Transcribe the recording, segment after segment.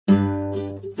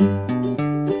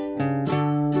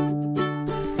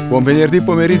Buon venerdì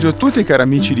pomeriggio a tutti cari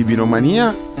amici di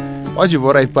Binomania. Oggi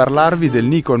vorrei parlarvi del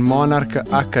Nikon Monarch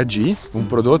HG, un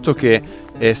prodotto che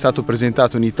è stato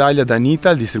presentato in Italia da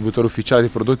Nital, distributore ufficiale dei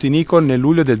prodotti Nikon, nel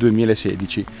luglio del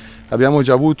 2016. Abbiamo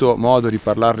già avuto modo di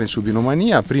parlarne su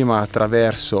Binomania, prima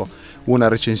attraverso una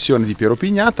recensione di Piero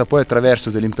Pignatta, poi attraverso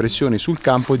delle impressioni sul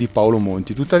campo di Paolo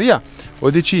Monti. Tuttavia ho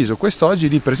deciso quest'oggi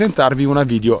di presentarvi una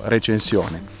video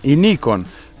recensione. Il Nikon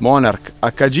Monarch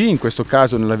HG, in questo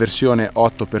caso nella versione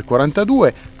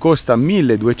 8x42, costa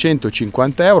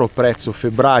 1250 euro, prezzo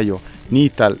febbraio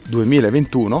Nital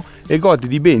 2021, e gode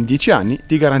di ben 10 anni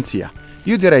di garanzia.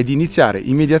 Io direi di iniziare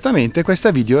immediatamente questa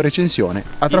video recensione.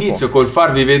 Inizio col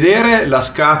farvi vedere la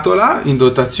scatola in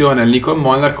dotazione al Nikon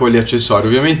Monarch con gli accessori.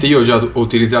 Ovviamente io già ho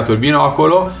utilizzato il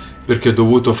binocolo perché ho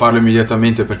dovuto farlo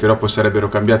immediatamente, perché dopo sarebbero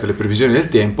cambiate le previsioni del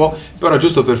tempo, però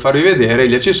giusto per farvi vedere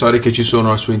gli accessori che ci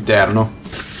sono al suo interno.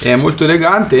 È molto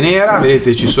elegante, nera,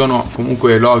 vedete ci sono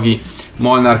comunque loghi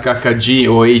Monarch HG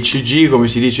o HG come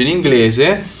si dice in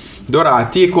inglese,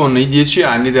 dorati, con i 10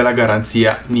 anni della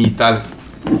garanzia Nital.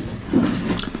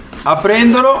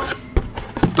 Aprendolo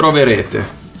troverete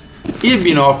il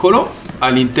binocolo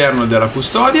all'interno della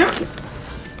custodia,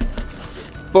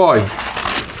 poi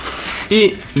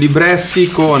i libretti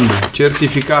con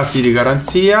certificati di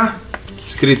garanzia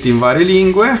scritti in varie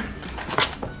lingue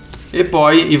e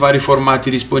poi i vari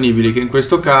formati disponibili, che in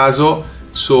questo caso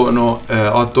sono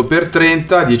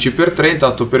 8x30, 10x30,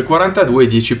 8x42 e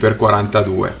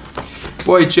 10x42.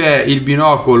 Poi c'è il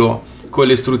binocolo con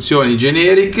le istruzioni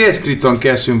generiche, scritto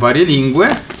anch'esso in varie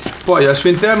lingue. Poi al suo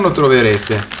interno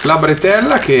troverete la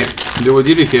bretella, che devo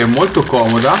dirvi che è molto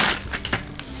comoda,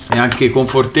 è anche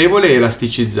confortevole e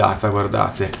elasticizzata,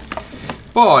 guardate.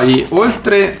 Poi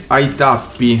oltre ai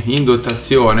tappi in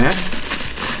dotazione,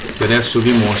 che adesso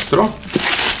vi mostro,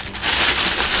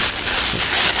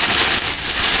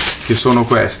 che sono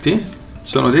questi,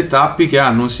 sono dei tappi che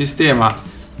hanno un sistema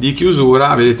di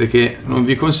chiusura, vedete, che non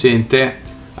vi consente,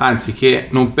 anzi che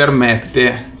non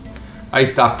permette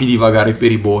ai tappi di vagare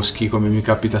per i boschi, come mi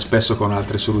capita spesso con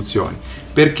altre soluzioni.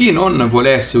 Per chi non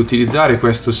volesse utilizzare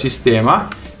questo sistema,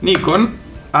 Nikon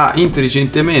ha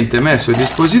intelligentemente messo a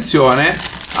disposizione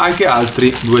anche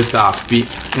altri due tappi,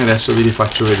 e adesso ve li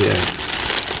faccio vedere.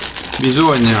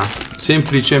 Bisogna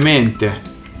semplicemente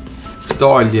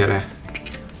togliere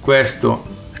questo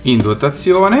in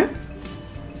dotazione,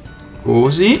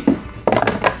 così,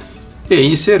 e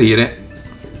inserire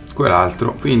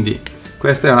quell'altro. Quindi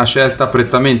questa è una scelta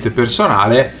prettamente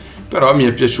personale, però mi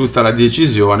è piaciuta la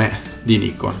decisione di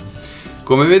Nikon.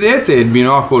 Come vedete il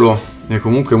binocolo è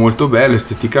comunque molto bello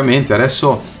esteticamente.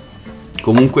 Adesso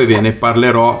comunque ve ne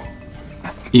parlerò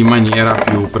in maniera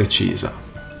più precisa.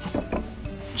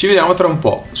 Ci vediamo tra un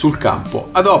po' sul campo.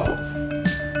 A dopo!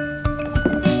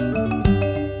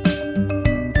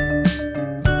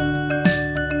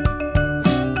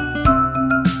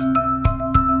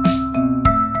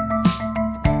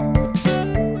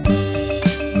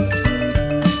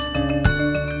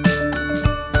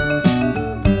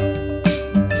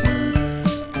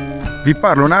 Vi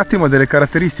parlo un attimo delle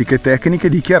caratteristiche tecniche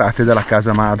dichiarate dalla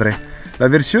casa madre. La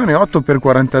versione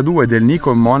 8x42 del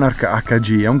Nikon Monarch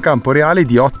HG è un campo reale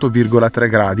di 8,3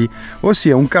 gradi,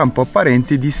 ossia un campo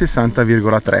apparente di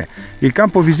 60,3. Il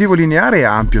campo visivo lineare è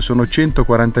ampio, sono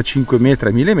 145 metri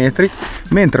a millimetri,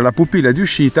 mentre la pupilla di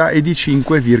uscita è di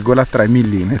 5,3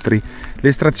 mm.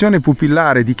 L'estrazione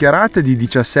pupillare dichiarata è di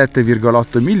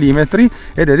 17,8 mm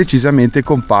ed è decisamente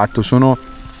compatto, sono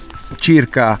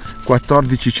circa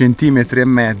 14 cm e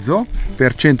mezzo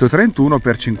per 131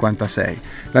 x 56.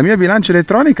 La mia bilancia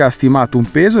elettronica ha stimato un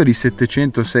peso di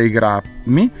 706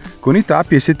 grammi con i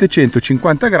tappi e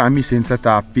 750 grammi senza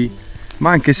tappi,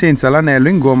 ma anche senza l'anello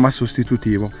in gomma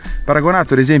sostitutivo.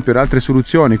 Paragonato ad esempio ad altre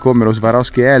soluzioni come lo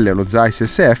Swarovski L o lo Zeiss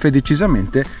SF, è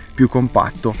decisamente più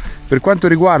compatto. Per quanto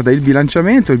riguarda il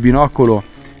bilanciamento, il binocolo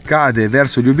cade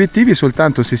verso gli obiettivi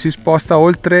soltanto se si sposta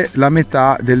oltre la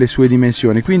metà delle sue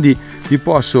dimensioni, quindi vi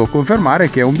posso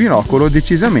confermare che è un binocolo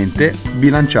decisamente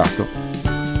bilanciato.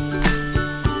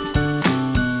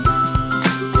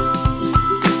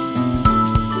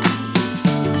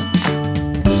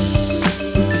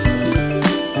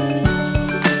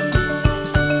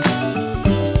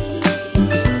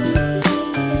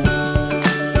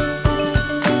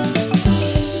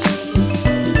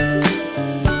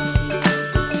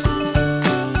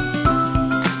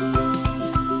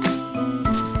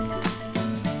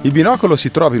 Il binocolo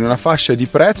si trova in una fascia di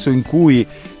prezzo in cui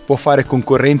può fare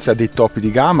concorrenza dei top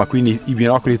di gamma, quindi i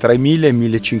binocoli tra i 1000 e i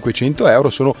 1500 euro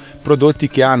sono prodotti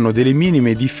che hanno delle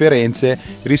minime differenze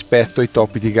rispetto ai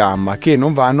top di gamma, che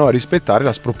non vanno a rispettare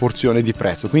la sproporzione di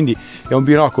prezzo, quindi è un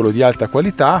binocolo di alta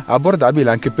qualità, abbordabile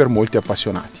anche per molti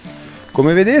appassionati.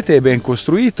 Come vedete è ben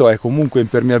costruito, è comunque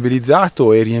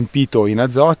impermeabilizzato e riempito in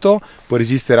azoto, può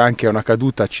resistere anche a una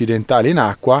caduta accidentale in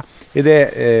acqua ed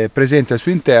è presente al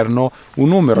suo interno un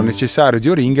numero necessario di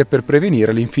O-ring per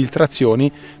prevenire le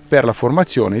infiltrazioni per la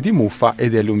formazione di muffa e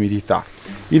dell'umidità.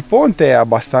 Il ponte è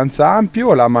abbastanza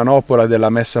ampio, la manopola della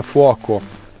messa a fuoco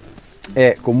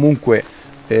è comunque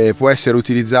può essere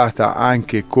utilizzata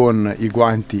anche con i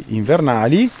guanti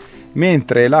invernali,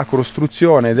 mentre la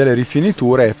costruzione delle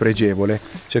rifiniture è pregevole.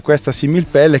 C'è questa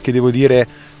similpelle che devo dire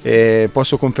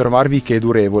posso confermarvi che è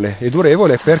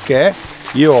durevole perché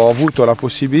io ho avuto la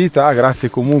possibilità, grazie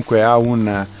comunque a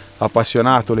un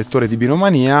appassionato lettore di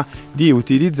Binomania, di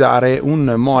utilizzare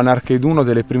un Monarch ed una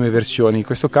delle prime versioni, in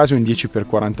questo caso in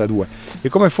 10x42, e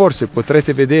come forse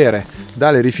potrete vedere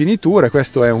dalle rifiniture,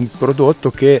 questo è un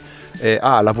prodotto che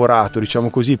ha lavorato, diciamo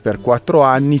così, per 4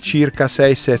 anni, circa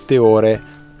 6-7 ore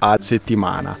a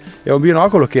settimana. È un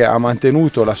binocolo che ha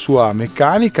mantenuto la sua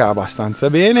meccanica abbastanza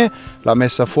bene, la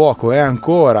messa a fuoco è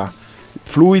ancora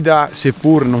fluida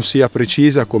seppur non sia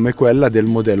precisa come quella del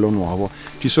modello nuovo.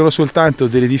 Ci sono soltanto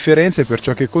delle differenze per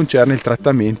ciò che concerne il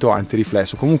trattamento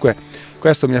antiriflesso. Comunque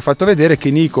questo mi ha fatto vedere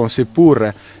che Nikon,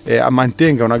 seppur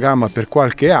mantenga una gamma per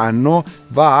qualche anno,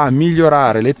 va a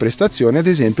migliorare le prestazioni, ad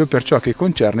esempio per ciò che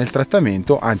concerne il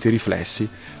trattamento antiriflessi.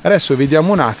 Adesso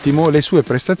vediamo un attimo le sue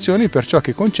prestazioni per ciò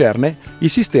che concerne il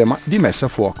sistema di messa a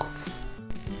fuoco.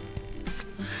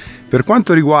 Per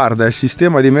quanto riguarda il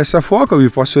sistema di messa a fuoco vi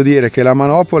posso dire che la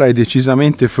manopola è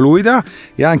decisamente fluida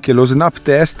e anche lo snap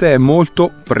test è molto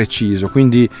preciso,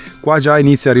 quindi qua già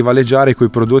inizia a rivaleggiare coi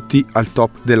prodotti al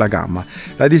top della gamma.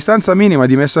 La distanza minima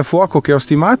di messa a fuoco che ho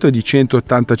stimato è di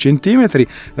 180 cm,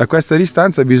 da questa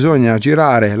distanza bisogna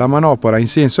girare la manopola in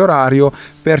senso orario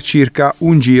per circa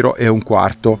 1,25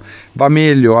 giri. Va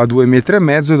meglio a 2,5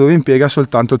 metri dove impiega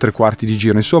soltanto 3/4 di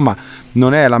giro. Insomma,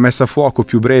 non è la messa a fuoco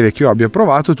più breve che io abbia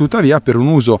provato, tuttavia per un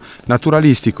uso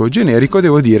naturalistico generico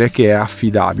devo dire che è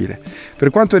affidabile. Per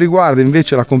quanto riguarda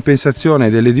invece la compensazione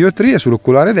delle diottrie,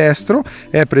 sull'oculare destro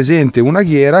è presente una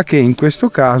ghiera che in questo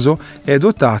caso è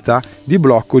dotata di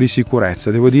blocco di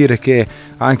sicurezza. Devo dire che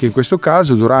anche in questo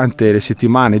caso durante le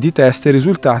settimane di test è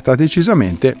risultata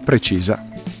decisamente precisa.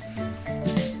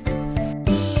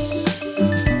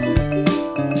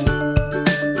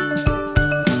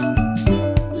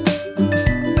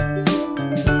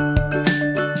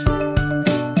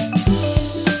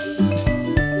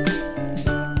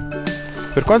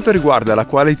 Per quanto riguarda la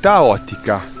qualità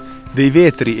ottica dei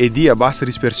vetri e di a bassa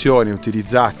dispersione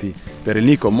utilizzati per il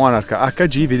Nikon Monarch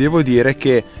HG, vi devo dire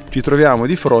che ci troviamo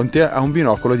di fronte a un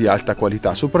binocolo di alta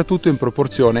qualità, soprattutto in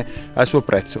proporzione al suo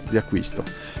prezzo di acquisto.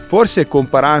 Forse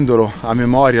comparandolo a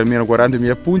memoria, almeno guardando i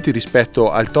miei appunti,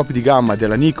 rispetto al top di gamma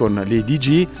della Nikon,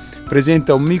 l'HG,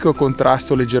 presenta un micro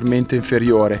contrasto leggermente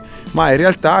inferiore, ma in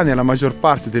realtà nella maggior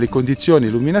parte delle condizioni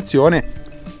di illuminazione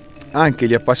anche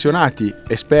gli appassionati,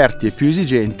 esperti e più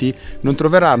esigenti non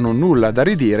troveranno nulla da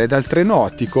ridire dal treno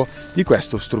ottico di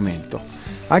questo strumento.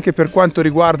 Anche per quanto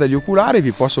riguarda gli oculari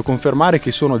vi posso confermare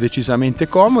che sono decisamente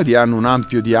comodi, hanno un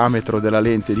ampio diametro della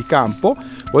lente di campo,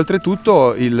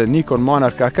 oltretutto il Nikon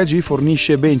Monarch HG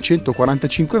fornisce ben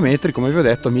 145 metri, come vi ho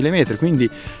detto, a 1000 metri, quindi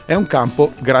è un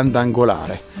campo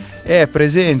grandangolare. È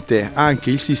presente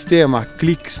anche il sistema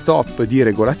click stop di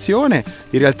regolazione,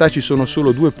 in realtà ci sono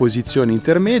solo 2 posizioni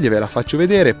intermedie, ve la faccio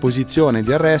vedere: posizione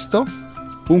di arresto,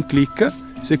 un click,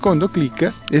 secondo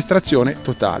click, estrazione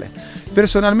totale.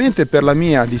 Personalmente per la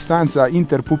mia distanza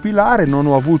interpupillare non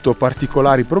ho avuto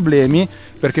particolari problemi,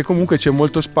 perché comunque c'è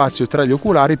molto spazio tra gli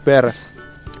oculari per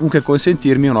comunque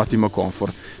consentirmi un ottimo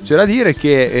comfort. C'è da dire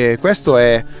che questo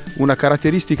è una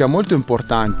caratteristica molto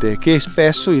importante che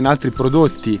spesso in altri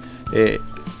prodotti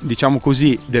diciamo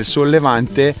così del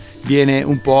sollevante viene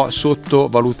un po'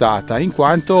 sottovalutata, in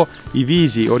quanto i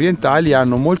visi orientali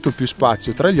hanno molto più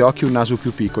spazio tra gli occhi e un naso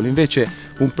più piccolo. Invece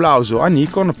un plauso a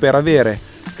Nikon per avere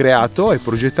creato e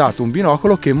progettato un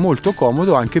binocolo che è molto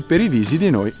comodo anche per i visi di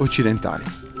noi occidentali.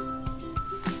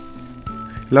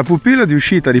 La pupilla di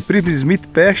uscita di Smith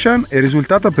Passion è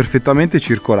risultata perfettamente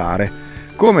circolare.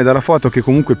 Come dalla foto che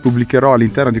comunque pubblicherò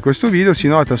all'interno di questo video si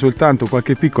nota soltanto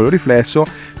qualche piccolo riflesso,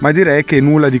 ma direi che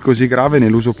nulla di così grave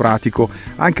nell'uso pratico.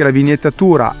 Anche la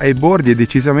vignettatura ai bordi è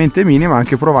decisamente minima,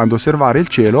 anche provando a osservare il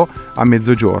cielo a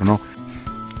mezzogiorno.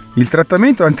 Il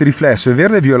trattamento antiriflesso è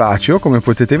verde violaceo, come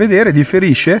potete vedere,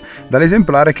 differisce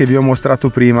dall'esemplare che vi ho mostrato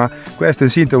prima. Questo è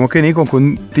il sintomo che Nikon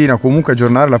continua comunque a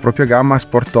aggiornare la propria gamma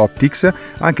Sport Optics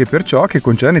anche per ciò che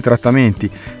concerne i trattamenti.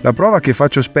 La prova che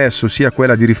faccio spesso, sia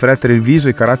quella di riflettere il viso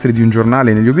e i caratteri di un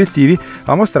giornale negli obiettivi,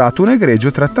 ha mostrato un egregio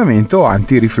trattamento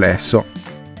antiriflesso.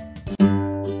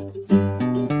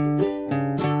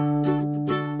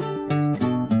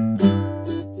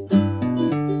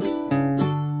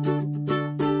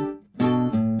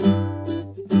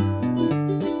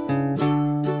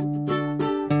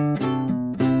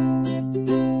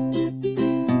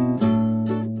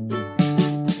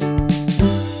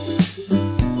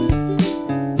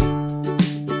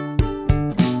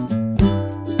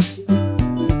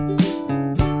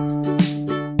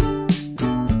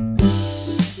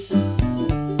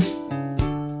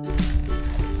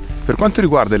 Per quanto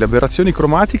riguarda le aberrazioni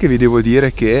cromatiche, vi devo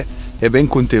dire che è ben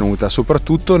contenuta,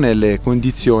 soprattutto nelle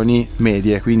condizioni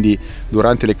medie, quindi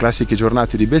durante le classiche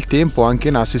giornate di bel tempo anche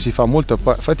in asse si fa molta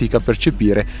fatica a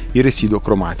percepire il residuo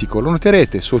cromatico. Lo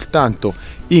noterete soltanto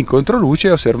in controluce,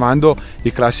 osservando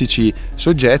i classici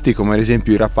soggetti come ad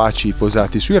esempio i rapaci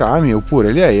posati sui rami,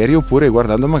 oppure gli aerei, oppure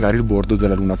guardando magari il bordo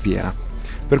della luna piena.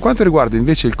 Per quanto riguarda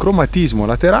invece il cromatismo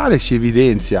laterale, si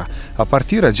evidenzia a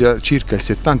partire da circa il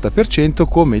 70%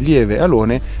 come lieve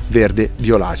alone verde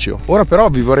violaceo. Ora però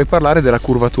vi vorrei parlare della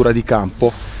curvatura di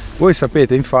campo. Voi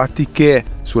sapete infatti che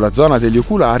sulla zona degli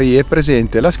oculari è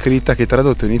presente la scritta che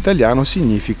tradotto in italiano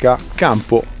significa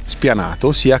campo spianato,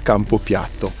 ossia campo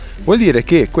piatto. Vuol dire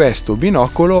che questo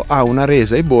binocolo ha una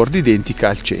resa ai bordi identica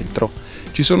al centro.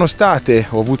 Ci sono state,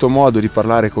 ho avuto modo di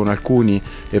parlare con alcuni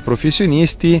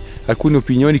professionisti, alcune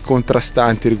opinioni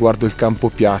contrastanti riguardo il campo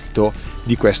piatto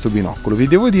di questo binocolo. Vi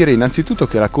devo dire innanzitutto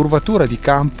che la curvatura di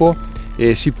campo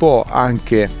si può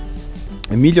anche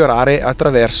migliorare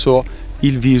attraverso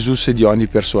il visus di ogni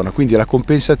persona, quindi la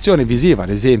compensazione visiva,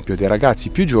 ad esempio dei ragazzi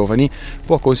più giovani,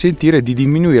 può consentire di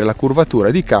diminuire la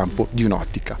curvatura di campo di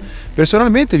un'ottica.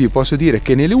 Personalmente vi posso dire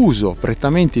che nell'uso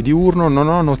prettamente diurno non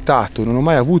ho notato, non ho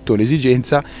mai avuto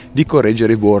l'esigenza di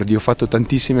correggere i bordi. Ho fatto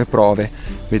tantissime prove,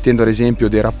 mettendo ad esempio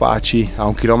dei rapaci a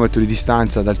 1 chilometro di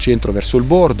distanza dal centro verso il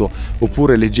bordo,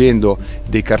 oppure leggendo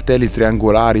dei cartelli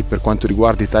triangolari per quanto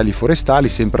riguarda i tagli forestali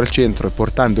sempre al centro e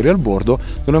portandoli al bordo.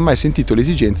 Non ho mai sentito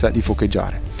l'esigenza di focheggiare.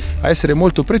 A essere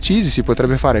molto precisi si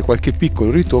potrebbe fare qualche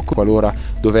piccolo ritocco qualora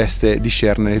doveste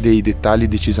discernere dei dettagli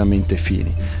decisamente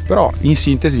fini, però in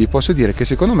sintesi vi posso dire che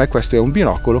secondo me questo è un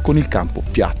binocolo con il campo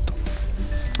piatto.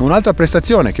 Un'altra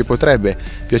prestazione che potrebbe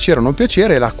piacere o non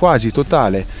piacere è la quasi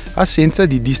totale assenza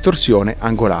di distorsione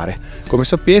angolare. Come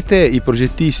sapete, i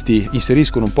progettisti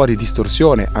inseriscono un po' di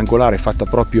distorsione angolare fatta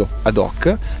proprio ad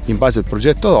hoc in base al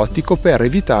progetto ottico per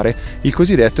evitare il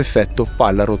cosiddetto effetto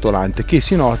palla rotolante che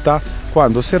si nota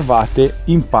quando osservate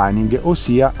in panning,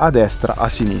 ossia a destra a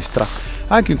sinistra.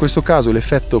 Anche in questo caso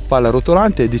l'effetto palla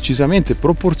rotolante è decisamente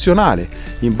proporzionale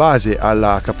in base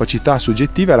alla capacità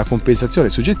soggettiva e alla compensazione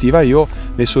soggettiva. Io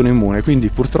ne sono immune, quindi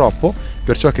purtroppo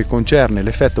per ciò che concerne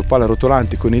l'effetto palla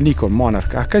rotolante con il Nikon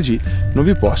Monarch HG non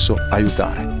vi posso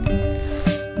aiutare.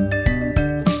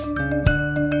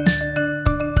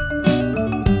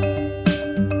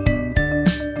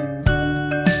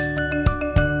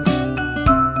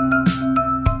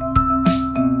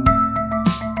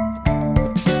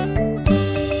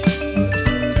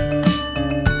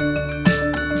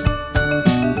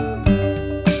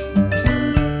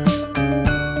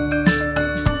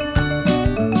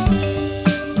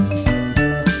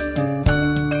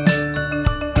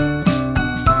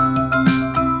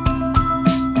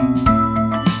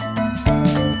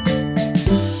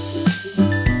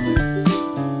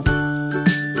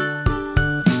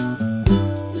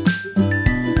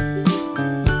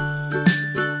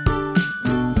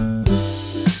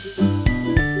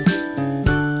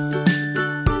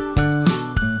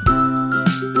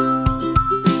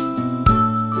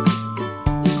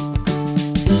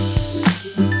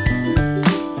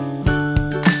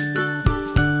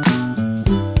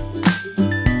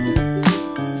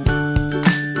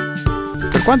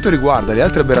 Per quanto riguarda le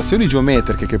altre aberrazioni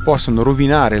geometriche che possono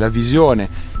rovinare la visione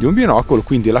di un binocolo,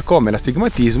 quindi la coma e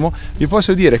l'astigmatismo, vi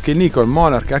posso dire che il Nikon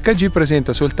Monarch HG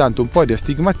presenta soltanto un po' di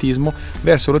astigmatismo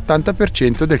verso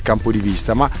l'80% del campo di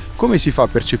vista. Ma come si fa a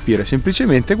percepire?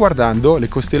 Semplicemente guardando le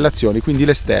costellazioni, quindi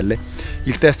le stelle.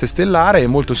 Il test stellare è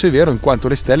molto severo in quanto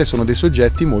le stelle sono dei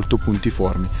soggetti molto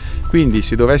puntiformi. Quindi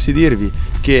se dovessi dirvi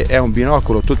che è un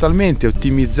binocolo totalmente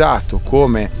ottimizzato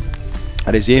come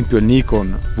ad esempio il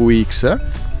Nikon VX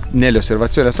nelle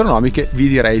osservazioni astronomiche, vi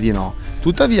direi di no.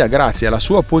 Tuttavia, grazie alla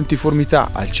sua pontiformità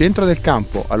al centro del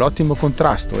campo, all'ottimo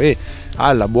contrasto e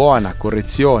alla buona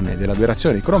correzione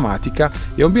dell'aberrazione cromatica,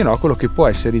 è un binocolo che può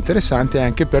essere interessante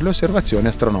anche per le osservazioni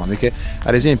astronomiche.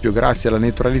 Ad esempio, grazie alla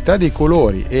neutralità dei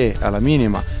colori e alla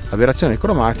minima aberrazione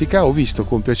cromatica, ho visto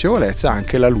con piacevolezza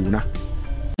anche la Luna.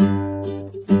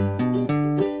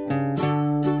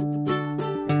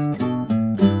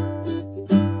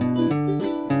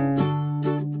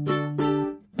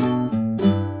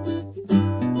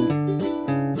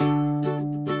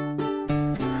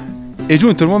 È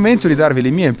giunto il momento di darvi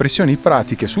le mie impressioni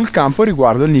pratiche sul campo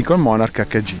riguardo il Nikon Monarch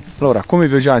HG. Allora, come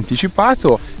vi ho già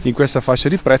anticipato, in questa fascia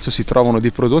di prezzo si trovano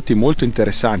dei prodotti molto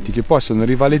interessanti che possono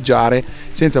rivaleggiare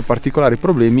senza particolari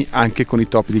problemi anche con i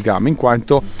top di gamma, in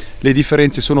quanto le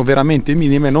differenze sono veramente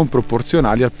minime e non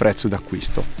proporzionali al prezzo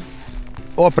d'acquisto.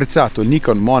 Ho apprezzato il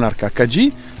Nikon Monarch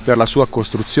HG per la sua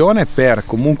costruzione, per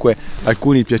comunque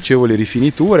alcune piacevoli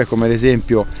rifiniture, come ad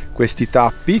esempio questi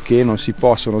tappi che non si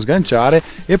possono sganciare,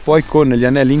 e poi con gli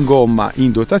anelli in gomma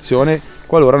in dotazione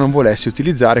qualora non volessi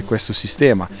utilizzare questo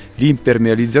sistema.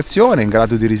 L'impermeabilizzazione in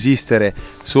grado di resistere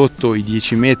sotto i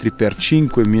 10 metri per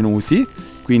 5 minuti,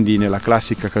 quindi nella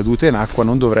classica caduta in acqua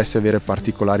non dovreste avere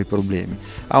particolari problemi.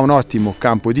 Ha un ottimo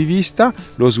campo di vista,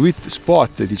 lo sweet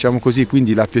spot, diciamo così,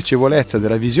 quindi la piacevolezza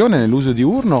della visione nell'uso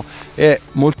diurno è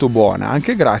molto buona,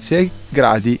 anche grazie ai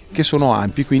gradi che sono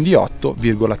ampi, quindi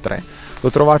 8,3. L'ho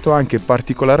trovato anche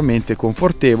particolarmente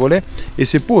confortevole e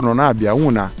seppur non abbia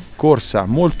una corsa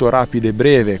molto rapida e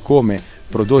breve come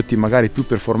prodotti magari più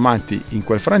performanti in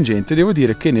quel frangente, devo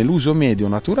dire che nell'uso medio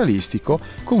naturalistico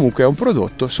comunque è un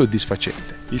prodotto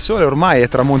soddisfacente. Il sole ormai è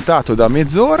tramontato da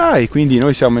mezz'ora e quindi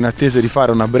noi siamo in attesa di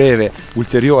fare una breve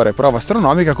ulteriore prova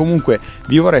astronomica. Comunque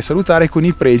vi vorrei salutare con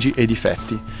i pregi e i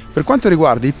difetti. Per quanto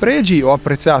riguarda i pregi, ho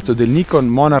apprezzato del Nikon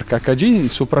Monarch HG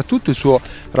soprattutto il suo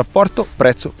rapporto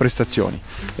prezzo-prestazioni.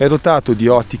 È dotato di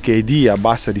ottiche ED a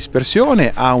bassa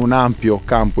dispersione, ha un ampio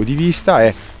campo di vista,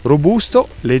 è robusto,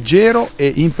 leggero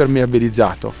e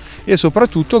impermeabilizzato e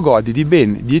soprattutto gode di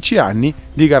ben 10 anni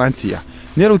di garanzia.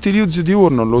 Nell'utilizzo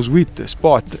diurno lo sweet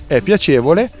spot è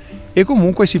piacevole e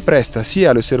comunque si presta sia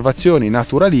alle osservazioni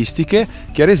naturalistiche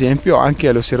che ad esempio anche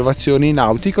alle osservazioni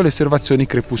nautiche o alle osservazioni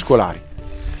crepuscolari.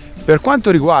 Per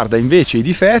quanto riguarda invece i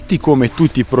difetti, come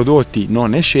tutti i prodotti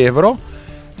non escevro,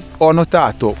 ho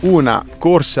notato una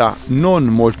corsa non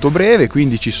molto breve,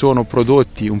 quindi ci sono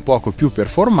prodotti un poco più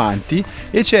performanti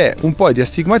e c'è un po' di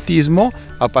astigmatismo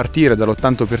a partire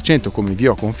dall'80%, come vi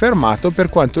ho confermato, per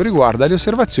quanto riguarda le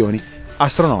osservazioni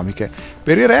astronomiche.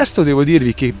 Per il resto devo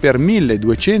dirvi che per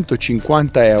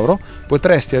 1250 euro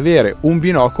potreste avere un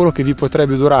binocolo che vi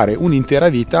potrebbe durare un'intera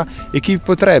vita e che vi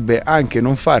potrebbe anche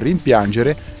non far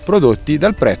rimpiangere prodotti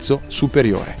dal prezzo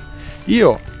superiore.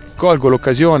 Io colgo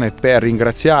l'occasione per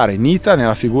ringraziare Nital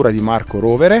nella figura di Marco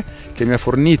Rovere che mi ha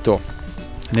fornito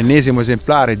l'ennesimo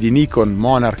esemplare di Nikon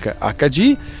Monarch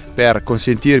HG per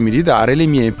consentirmi di dare le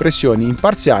mie impressioni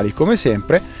imparziali come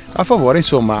sempre a favore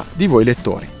insomma di voi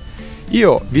lettori.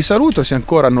 Io vi saluto, se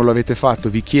ancora non l'avete fatto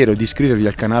vi chiedo di iscrivervi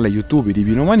al canale YouTube di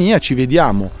Binomania, ci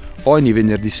vediamo ogni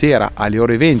venerdì sera alle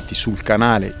ore 20 sul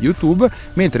canale YouTube,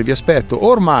 mentre vi aspetto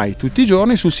ormai tutti i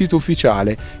giorni sul sito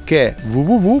ufficiale che è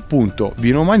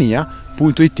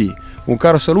www.binomania.it. Un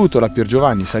caro saluto da Pier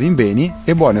Giovanni Salimbeni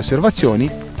e buone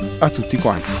osservazioni a tutti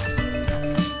quanti.